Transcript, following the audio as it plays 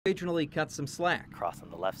originally cut some slack. Cross on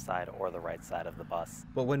the left side or the right side of the bus.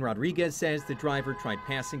 But when Rodriguez says the driver tried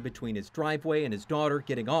passing between his driveway and his daughter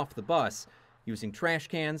getting off the bus, using trash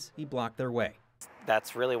cans, he blocked their way.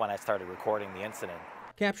 That's really when I started recording the incident.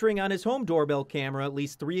 Capturing on his home doorbell camera at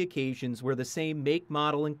least 3 occasions where the same make,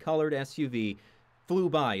 model, and colored SUV flew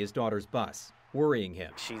by his daughter's bus, worrying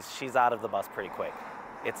him. She's out of the bus pretty quick.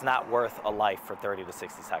 It's not worth a life for 30 to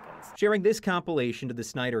 60 seconds. Sharing this compilation to the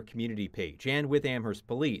Snyder community page and with Amherst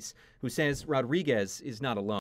Police, who says Rodriguez is not alone.